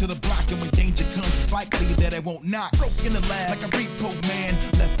back to the block? And when danger comes, it's likely that it won't knock. Broke in the lab like a repo man.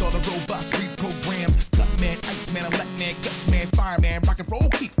 Left all the robots reprogrammed. Cut man, ice man, elect man, guts man, fireman. Rock and roll,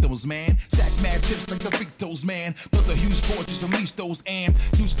 keep those man. Stack mad chips like Doritos man. Built a huge fortress, unleash those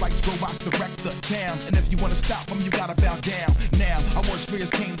Use lights, robots direct the town. And if you wanna stop them, you gotta bow down. Now, our worst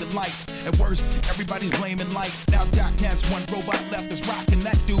fears came to light. At worst, everybody's blaming light. Now Doc has one robot left that's rocking.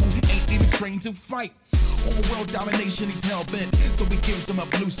 That dude ain't even trained to fight. Over world domination, he's hell-bent. So he gives him a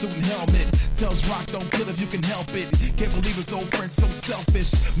blue suit and helmet. Tells Rock, don't kill if you can help it. Can't believe his old friend's so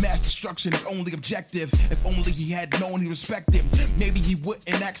selfish. Mass destruction is only objective. If only he had known he respected. Maybe he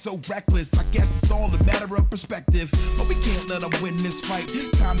wouldn't act so reckless. I guess it's all a matter of perspective. But we can't let him win this fight.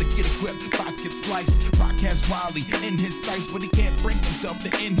 Time to get equipped, bots get sliced. Rock has Wiley in his sights, but he can't bring himself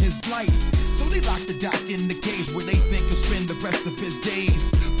to end his life. So they lock the Doc in the cage where they think he'll spend the rest of his days.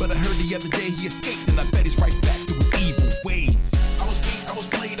 But I heard the other day he escaped, and I bet he's right back to his evil ways. I was beat, I was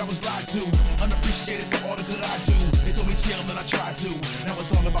played, I was lied to. Unappreciated for all the good I do. They told me chill and I tried to. Now it's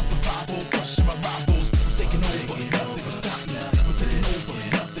all about survival, crushing my rivals. I'm taking over, nothing can stop me. I'm taking over,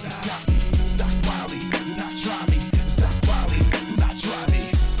 nothing can stop me. Stock Wiley, do not try me. Stock Wiley, do not try me.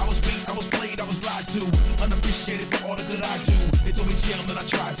 I was beat, I was played, I was lied to. Unappreciated for all the good I do. They told me chill and I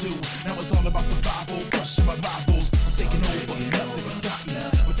tried to. Now it's all about survival, crushing my rivals. I'm taking over, nothing can stop me.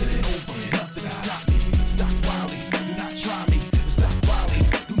 I'm taking over, nothing can stop me. Stock Wiley, do not try me. Stock Wiley,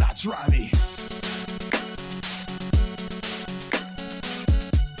 do not try me.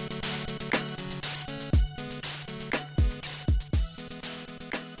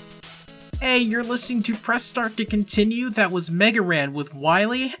 Hey, you're listening to Press Start to Continue. That was Mega Ran with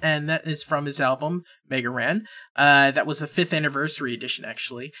Wiley, and that is from his album, Mega Ran. That was the 5th anniversary edition,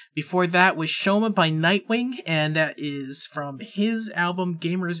 actually. Before that was Shoma by Nightwing, and that is from his album,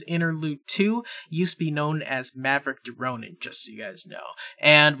 Gamer's Interlude 2. Used to be known as Maverick DeRonin, just so you guys know.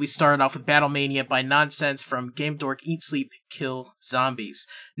 And we started off with Battlemania by Nonsense from Game Dork Eat Sleep Kill Zombies.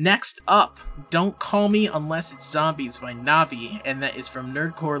 Next up, Don't Call Me Unless It's Zombies by Navi, and that is from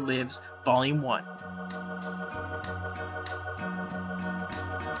Nerdcore Lives Volume 1.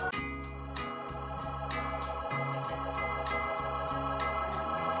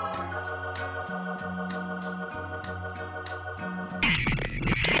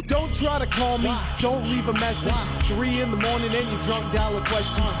 Don't try to call me, don't leave a message. It's 3 in the morning and you're drunk dialing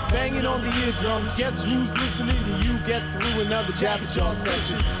questions. Banging on the eardrums, guess who's listening to you get through another Jabba Jaw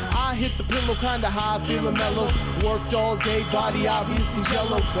session. I hit the pillow kinda high, feeling mellow. Worked all day, body obvious and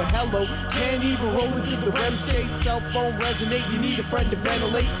jello. But hello, can't even roll into the REM state. Cell phone resonate, you need a friend to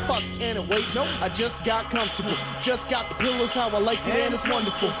ventilate. Fuck, can't it wait? Nope, I just got comfortable. Just got the pillows how I like it and it's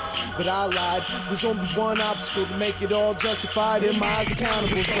wonderful. But I lied, there's only one obstacle to make it all justified and my eyes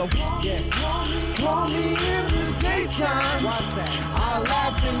accountable. So, yeah. Call me in the daytime. Watch that. I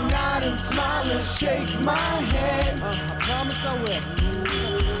laugh and nod and smile and shake my head. I promise I will.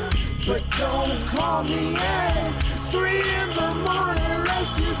 But don't call me at 3 in the morning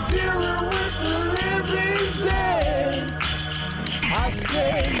unless you're dealing with the living dead. I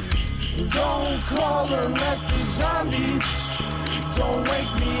say, don't call unless it's zombies. Don't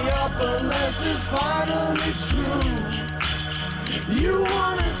wake me up unless it's finally true. You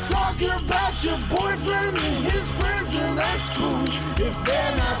wanna talk about your boyfriend and his friends, and that's cool. If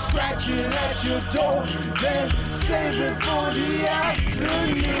they're not scratching at your door, then save it for the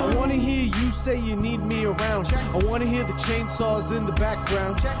afternoon. I wanna hear you say you need me around. I wanna hear the chainsaws in the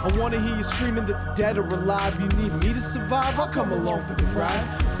background. I wanna hear you screaming that the dead are alive. You need me to survive? I'll come along for the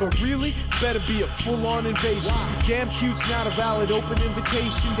ride. But really, better be a full-on invasion. Damn cute's not a valid open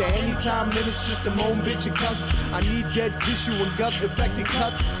invitation to any time limits, just a moan, bitch, and cuss. I need dead tissue and guts, affected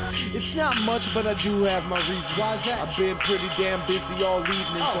cuts. It's not much, but I do have my reasons. Why's that? I've been pretty damn busy all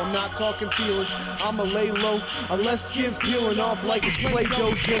evening, so I'm not talking feelings. I'ma lay low, unless skin's peeling off like it's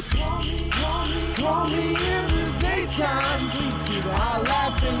Play-Doh. Just Call me in the daytime. Please do that. I'll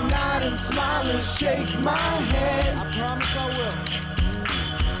laugh and nod and smile and shake my head. I promise I will.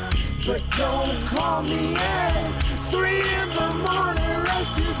 But don't call me at 3 in the morning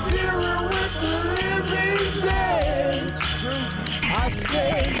unless you're dealing with the living dead. I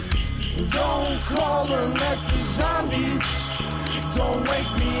say, don't call unless it's zombies. Don't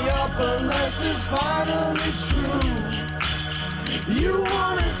wake me up unless it's finally true. You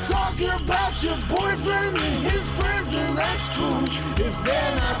wanna talk about your boyfriend and his friends, and that's cool. If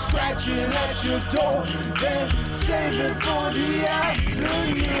they're not scratching at your door, then save it for the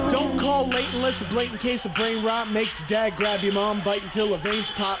afternoon. Don't call late unless a blatant case of brain rot makes your dad grab your mom, bite until her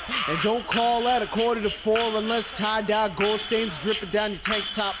veins pop. And don't call at 3:45 unless tie-dye gold stains dripping down your tank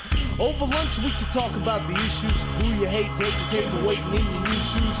top. Over lunch we can talk about the issues, who you hate, dating table, waiting in your new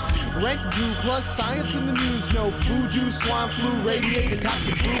shoes. Rent due plus science in the news, no voodoo, swine flu, radiator,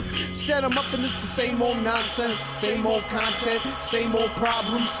 toxic brew. Instead I'm up and it's the same old nonsense, same old content, same old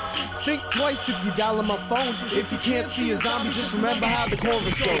problems. Think twice if you dial on my phone. If you can't see a zombie, just remember how the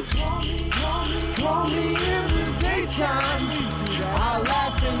chorus goes. Call me in the daytime. I'll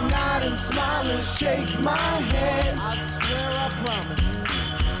laugh and nod and smile and shake my head. I swear I promise.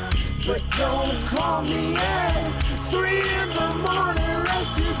 But don't call me at 3 in the morning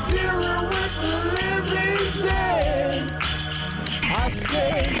unless you're dealing with the living dead. I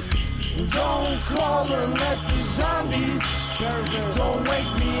say, don't call unless it's zombies. Don't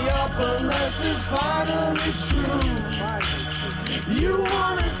wake me up unless it's finally true. You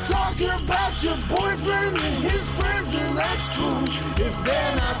wanna talk about your boyfriend and his friends, and that's cool. If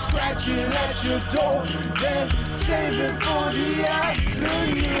they're not scratching at your door, then save it for the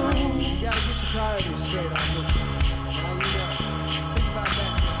afternoon. You gotta get your priorities straight on this one. Now you know. Think about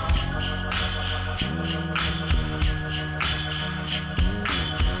that.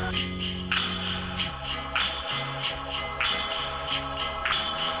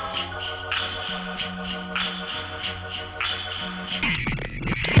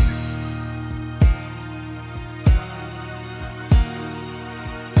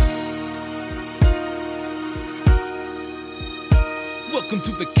 Welcome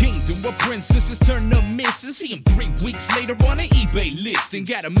to the kingdom where princesses turn to misses. See them 3 weeks later on an eBay listing.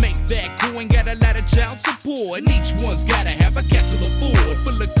 Gotta make that coin, got a lot of child support. And each one's gotta have a castle of Ford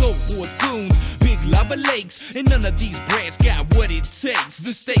full of cohorts, goons, big lava lakes. And none of these brats got what it takes.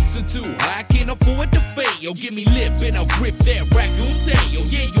 The stakes are too high, can't afford to fail. Give me lip and I'll rip that raccoon tail.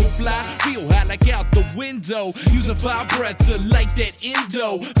 Yeah, you'll fly real high like out the window. Using fire breath to light that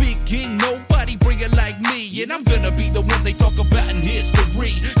endo. Big king, nobody bring it like me. And I'm gonna be the one they talk about in history.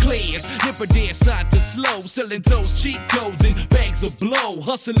 Class, never dare sign to slow. Selling those cheat codes and bags of blow.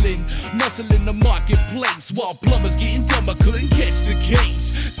 Hustling, muscling the marketplace. While plumbers getting dumber, couldn't catch the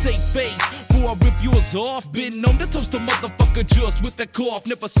case. Save face, before I rip yours off. Been known to toast a motherfucker just with a cough.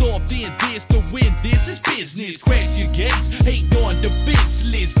 Never soft in this, to win this is business. Crash your gates, hate on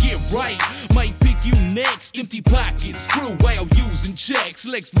defenseless. Get right, might pick you next. Empty pockets, screw while using checks.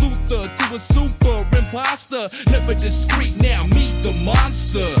 Lex Luthor to a super imposter. Never discreet, now meet the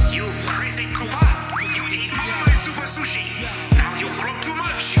monster. You crazy Koopa! You eat all my super sushi! Now you grow too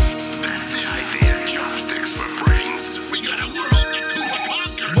much! That's the idea, chopsticks for brains. We got a world that Koopa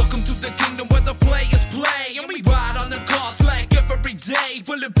conquer! Welcome to the kingdom where the players play. And we ride on them cars like every day.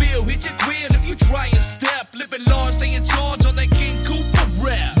 Bullet bill, hit your grill if you try a step. Living large, stay in charge on that King Koopa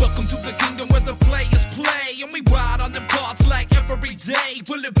rap. Welcome to the kingdom where the players play. And we ride on them cars like every day.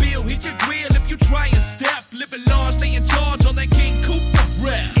 Bullet bill, hit your grill if you try a step. Living large, stay in charge on that King Koopa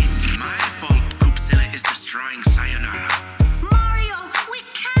rap. It's my fault Koopzilla is destroying Sayonara. Mario, we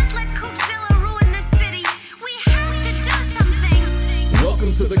can't let Koopzilla ruin this city. We have to do something.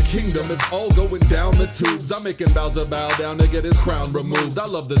 Welcome to the kingdom, it's all going down the tubes. I'm making Bowser bow down to get his crown removed. I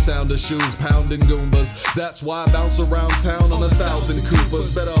love the sound of shoes pounding Goombas. That's why I bounce around town on 1,000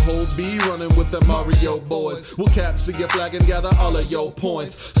 Koopas. Better hold B running with the Mario boys. We'll capture your flag and gather all of your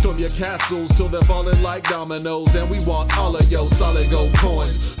points. Storm your castles till they're falling like dominoes. And we want all of your solid gold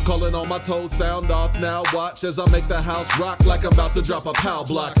coins. Calling all my toes sound off now. Watch as I make the house rock like I'm about to drop a pow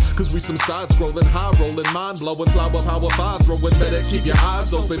block. Cause we some side-scrolling, high-rolling, mind-blowing, flower power 5 throwing. Better keep your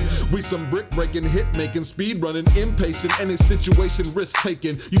eyes open. We some brick-breaking, hit-making, speed-running, impatient. Any situation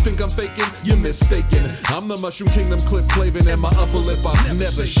risk-taking. You think I'm faking? You're mistaken. I'm the Mushroom Kingdom Cliff Clavin, and my upper lip I'm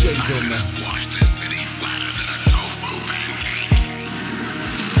never shaking. Let's wash this city flatter than a tofu pancake.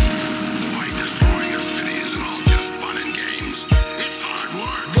 Why destroying a city isn't all just fun and games. It's hard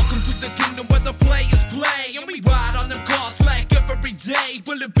work. Welcome to the kingdom where the players play. And we ride on them cars like every day.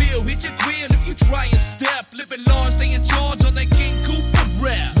 Bullet bill, hit your grill if you try a step. Living large, stay in charge on that King Koopa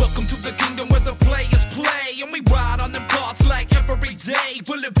rap. Welcome to the kingdom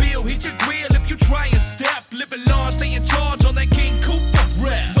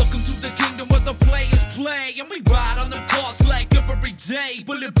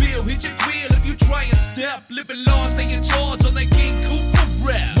Bullet Bill, hit your grill if you try and step. Living law, stay in charge on that King Cooper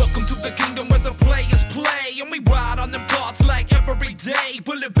rap. Welcome to the kingdom where the players play, and we ride on them cars like every day.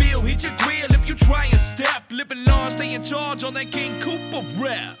 Bullet Bill, hit your grill if you try and step. Living law, stay in charge on that King Cooper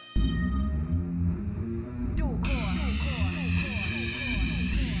rap.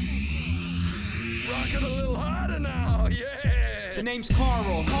 Rockin' a little harder now, yeah. The name's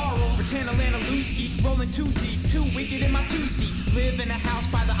Carl. Pretend Atlanta Lewski. Rolling too deep, too wicked in my two-seat. Live in a house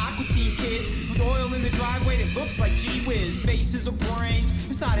by the Aqua Teen kids. With oil in the driveway that looks like Gee Whiz. Faces or brains,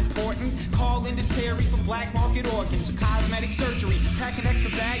 it's not important. Call into Terry for black market organs or cosmetic surgery. Packing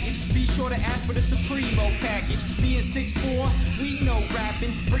extra baggage. Be sure to ask for the Supremo package. Me and 6'4", we know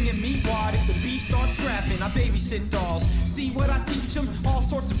rapping. Bringing meat wad if the beef starts scrapping. I babysit dolls. See what I teach them? All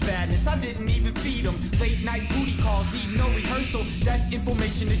sorts of badness. I didn't even feed them. Late night booty calls need no rehearsal. That's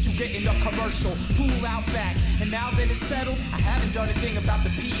information that you get in a commercial. Pool out back. And now that it's settled, I haven't done a thing about the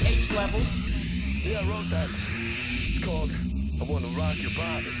pH levels. Yeah, I wrote that. It's called I Wanna Rock Your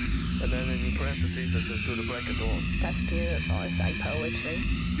Body. And then in parentheses it says to the break of dawn. That's beautiful. It's like poetry.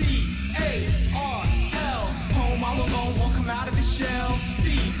 C-A-R-L. Home all alone, won't come out of the shell.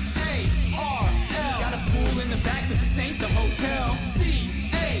 C-A-R-L. Got a pool in the back, but this ain't the hotel.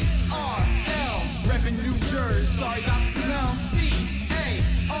 C-A-R-L. Reppin' New Jersey, sorry about the smell. C-A-R-L.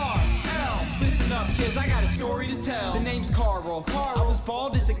 Listen up, kids, I got a story to tell. The name's Carl. I was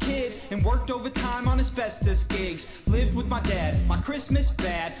bald as a kid and worked overtime on asbestos gigs. Lived with my dad, my Christmas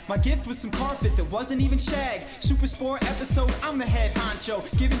bad. My gift was some carpet that wasn't even shag. Super Sport episode, I'm the head honcho.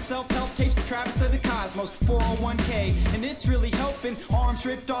 Giving self-help tapes to Travis of the Cosmos. 401k, and it's really helping. Arms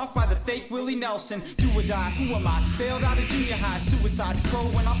ripped off by the fake Willie Nelson. Do or die, who am I? Failed out of junior high, suicide. Pro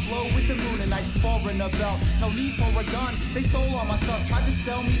when I flow with the Moonanites. Foreigner belt, no need for a gun. They stole all my stuff, tried to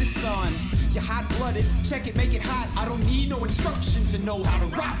sell me the sun. You're hot-blooded, check it, make it hot. I don't need no instructions to know how to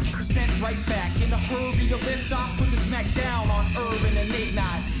rock. Sent right back in a hurry to lift off. Put the smack down on Urban and Nate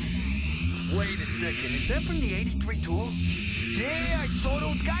Knot. Wait a second, is that from the 83 tour? Yeah, I saw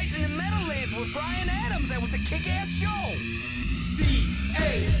those guys in the Meadowlands with Bryan Adams. That was a kick-ass show.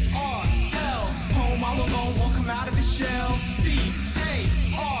 C-A-R-L. Home all alone, won't come out of the shell. C-A-R-L.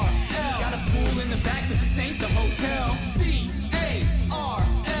 Got a pool in the back, but this ain't the hotel. C-A-R-L.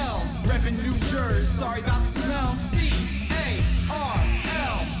 Reppin' New Jersey, sorry about the smell. C-A-R-L.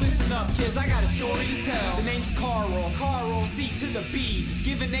 Listen up, kids, I got a story to tell. The name's Carl, C to the B.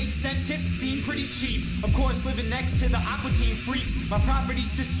 Give an 8-cent tip, seem pretty cheap. Of course, living next to the Aqua Teen freaks. My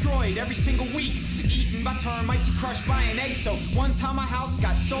property's destroyed every single week. Eaten by termites and crushed by an egg. So one time my house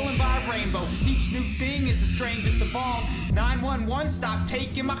got stolen by a rainbow. Each new thing is the strangest of all. 911, stop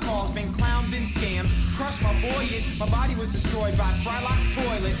taking my calls. Been clowned, been scammed. Crushed my voyage. My body was destroyed by Frylock's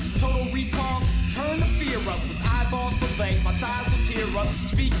toilet. Total recall. Turn the fear up with eyeballs for legs. My thighs will tear up.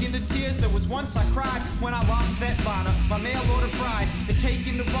 Speaking of tears, there was once I cried when I lost Svetlana, my mail order bride. If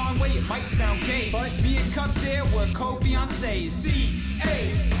taken the wrong way, it might sound gay, but me and Cup there were co-fiancés.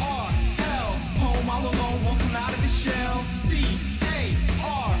 C-A-R-L. Home all alone, won't come out of the shell.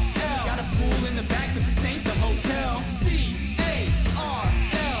 C-A-R-L. Got a pool in the back, but this ain't the hotel. C-A-R-L.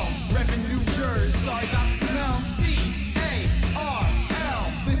 Reppin' New Jersey, sorry about the smell. C-A-R-L.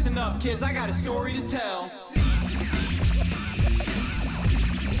 Listen up, kids, I got a story to tell.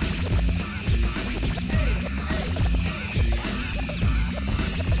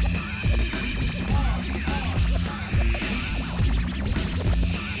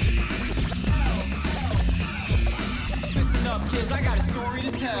 Listen up, kids, I got a story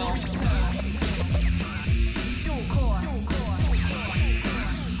to tell.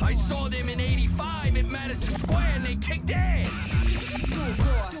 I saw them in 85 at Madison Square and they kicked ass.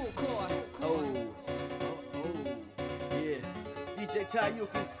 Yeah. DJ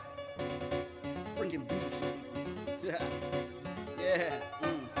Tayuki. Freaking beast. Yeah.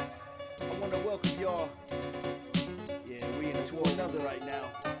 I want to welcome y'all. Yeah, we into another right now.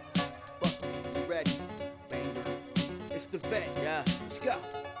 But you ready? Banger. It's the vet, yeah. Let's go.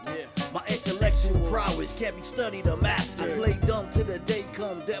 Yeah. My intellectual prowess can't be studied or mastered. I play dumb till the day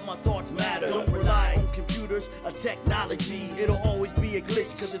come that my thoughts matter. Don't rely on computers or technology. It'll always be a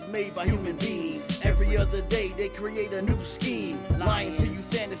glitch cause it's made by human beings. Every other day they create a new scheme. Lying to you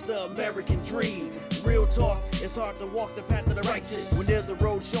saying it's the American dream. Real talk, it's hard to walk the path of the righteous when there's a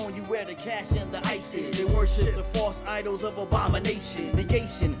road showing you where the cash and the ice is. They worship the false idols of abomination.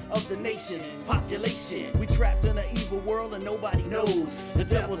 Negation of the nation, population. We trapped in an evil world and nobody knows. The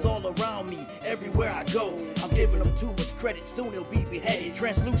devil's all around me, everywhere I go. I'm giving him too much credit, soon he'll be beheaded.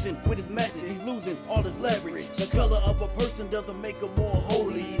 Translucent with his method, he's losing all his leverage. The color of a person doesn't make him more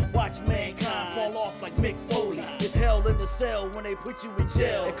holy. Watch mankind fall off like Mick Foley. It's hell hell in the cell when they put you in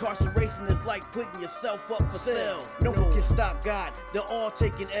jail. Incarceration is like putting yourself up for sale. No one can stop God, they're all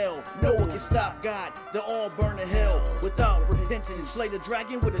taking L. No one can stop God, they're all burning hell without repentance. Slay the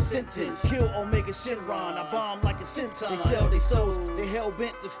dragon with a sentence. Kill Omega Shenron, I bomb like a centon. They sell their souls, they hell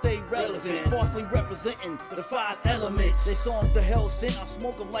bent to stay relevant. Falsely representing the 5 elements. They songs the hell sent, I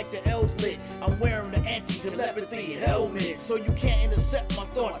smoke them like the L's lit. I'm wearing the anti-telepathy helmet, so you can't intercept my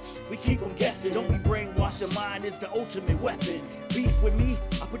thoughts. We keep them guessing, don't be brainwashed, your mind is the ultimate weapon. Beef with me,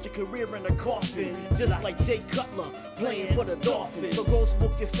 I put your career in a coffin, just like Jay Cutler playing for the Dolphins. So go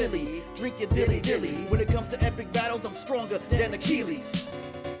smoke your Philly, drink your dilly dilly. When it comes to epic battles, I'm stronger than Achilles.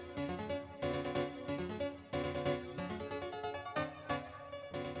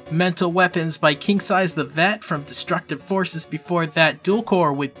 Mental Weapons by King Size the Vet from Destructive Forces. Before that, Dual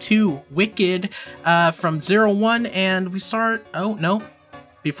Core with 2 Wicked from 01, and we start. Oh no.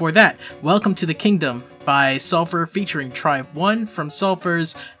 Before that, Welcome to the Kingdom by Sulfur featuring Tribe 1 from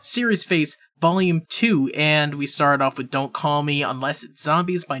Sulfur's Series Face Volume 2, and we start off with Don't Call Me Unless It's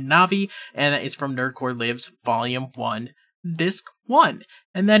Zombies by Navi, and that is from Nerdcore Lives Volume 1, Disc 1.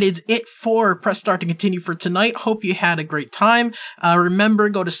 And that is it for Press Start to Continue for tonight. Hope you had a great time. Remember,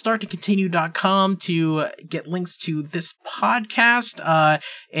 go to starttocontinue.com to get links to this podcast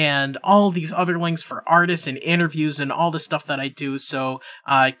and all these other links for artists and interviews and all the stuff that I do. So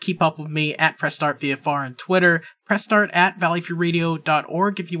keep up with me at Press Start VFR on Twitter.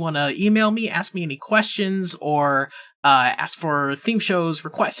 PressStart@valleyfreeradio.org if you want to email me, ask me any questions, or ask for theme shows,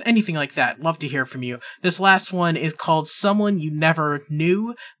 requests, anything like that. Love to hear from you. This last one is called Someone You Never Knew.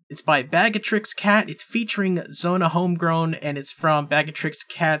 It's by Bagatrix Cat. It's featuring Zona Homegrown, and it's from Bagatrix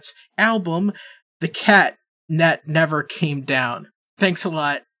Cat's album, The Cat That Never Came Down. Thanks a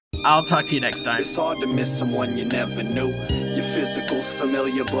lot. I'll talk to you next time. It's hard to miss someone you never knew. Your physical's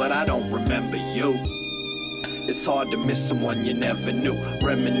familiar, but I don't remember you. It's hard to miss someone you never knew.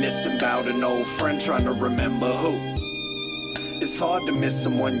 Reminiscing about an old friend, trying to remember who. It's hard to miss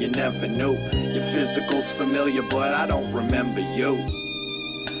someone you never knew. Your physical's familiar, but I don't remember you.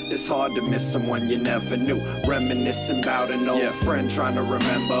 It's hard to miss someone you never knew. Reminiscing about an old friend, trying to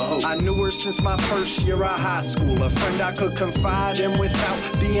remember who. I knew her since my first year of high school. A friend I could confide in without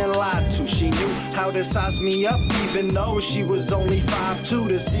being lied to. She knew how to size me up, even though she was only 5'2".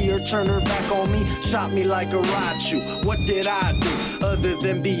 To see her turn her back on me shot me like a Raichu. What did I do other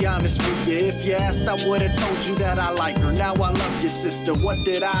than be honest with you? If you asked, I would've told you that I like her. Now I love your sister. What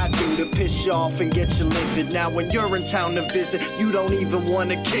did I do to piss you off and get you livid? Now when you're in town to visit, you don't even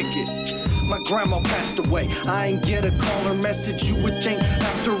wanna kick it. My grandma passed away, I ain't get a call or message. You would think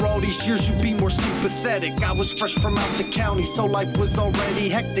after all these years you'd be more sympathetic. I was fresh from out the county, so life was already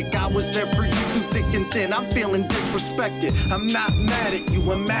hectic. I was there for you through thick and thin. I'm feeling disrespected. I'm not mad at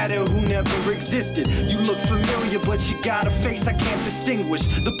you, I'm mad at who never existed. You look familiar, but you got a face I can't distinguish.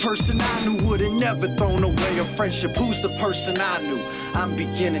 The person I knew would've never thrown away a friendship. Who's the person I knew? I'm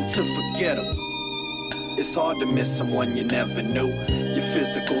beginning to forget him. It's hard to miss someone you never knew. Your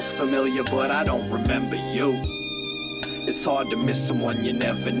physical's familiar, but I don't remember you. It's hard to miss someone you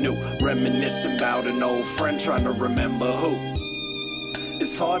never knew. Reminiscing about an old friend, trying to remember who.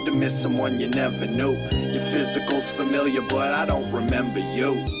 It's hard to miss someone you never knew. Your physical's familiar, but I don't remember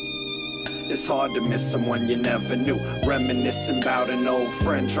you. It's hard to miss someone you never knew. Reminiscing about an old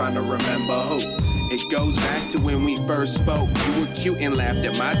friend, trying to remember who. It goes back to when we first spoke. You were cute and laughed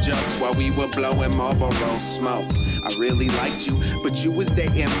at my jokes while we were blowing Marlboro smoke. I really liked you, but you was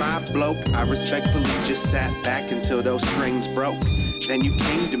dating my bloke. I respectfully just sat back until those strings broke. Then you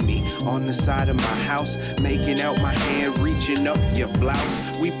came to me on the side of my house, making out my hand, reaching up your blouse.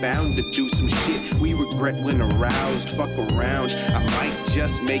 We bound to do some shit we regret when aroused. Fuck around, I might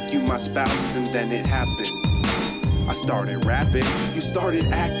just make you my spouse, and then it happened. I started rapping, you started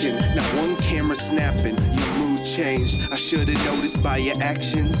acting, not one camera snapping. Your mood changed, I should've noticed by your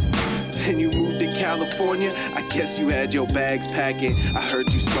actions. Then you moved to California, I guess you had your bags packing. I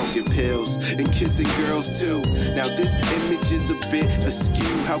heard you smoking pills and kissing girls too. Now this image is a bit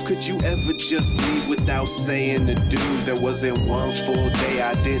askew. How could you ever just leave without saying adieu? There wasn't one full day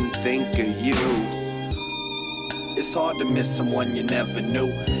I didn't think of you. It's hard to miss someone you never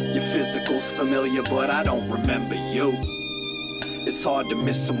knew. Your physical's familiar, but I don't remember you. It's hard to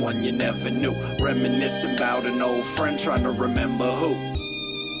miss someone you never knew. Reminiscing about an old friend, trying to remember who.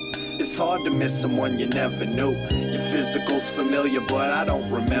 It's hard to miss someone you never knew. Your physical's familiar, but I don't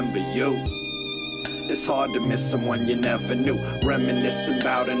remember you. It's hard to miss someone you never knew. Reminiscing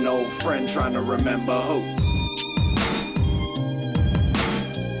about an old friend, trying to remember who.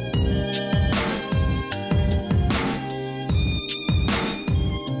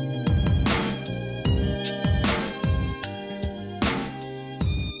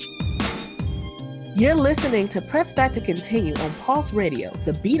 You're listening to Press Start to Continue on Pulse Radio,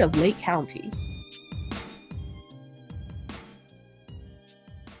 the beat of Lake County.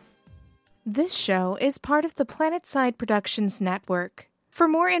 This show is part of the PlanetSide Productions Network. For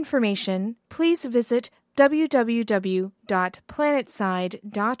more information, please visit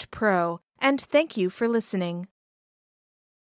www.planetside.pro, and thank you for listening.